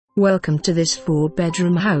Welcome to this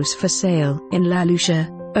 4-bedroom house for sale in Lucia,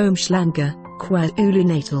 Umhlanga, KwaZulu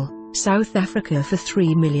Natal, South Africa for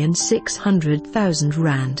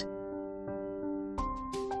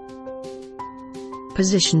R3,600,000.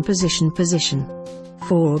 Position.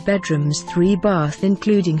 4 bedrooms 3 bath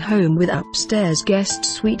including home with upstairs guest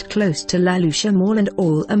suite close to Lucia Mall and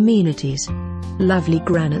all amenities. Lovely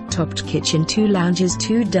granite topped kitchen, 2 lounges,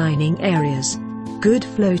 2 dining areas. Good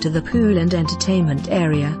flow to the pool and entertainment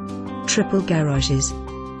area. Triple garages.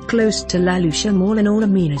 Close to Lucia Mall and all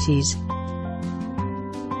amenities.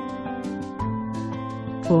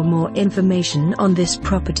 For more information on this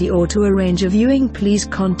property or to arrange a viewing, please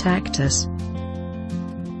contact us.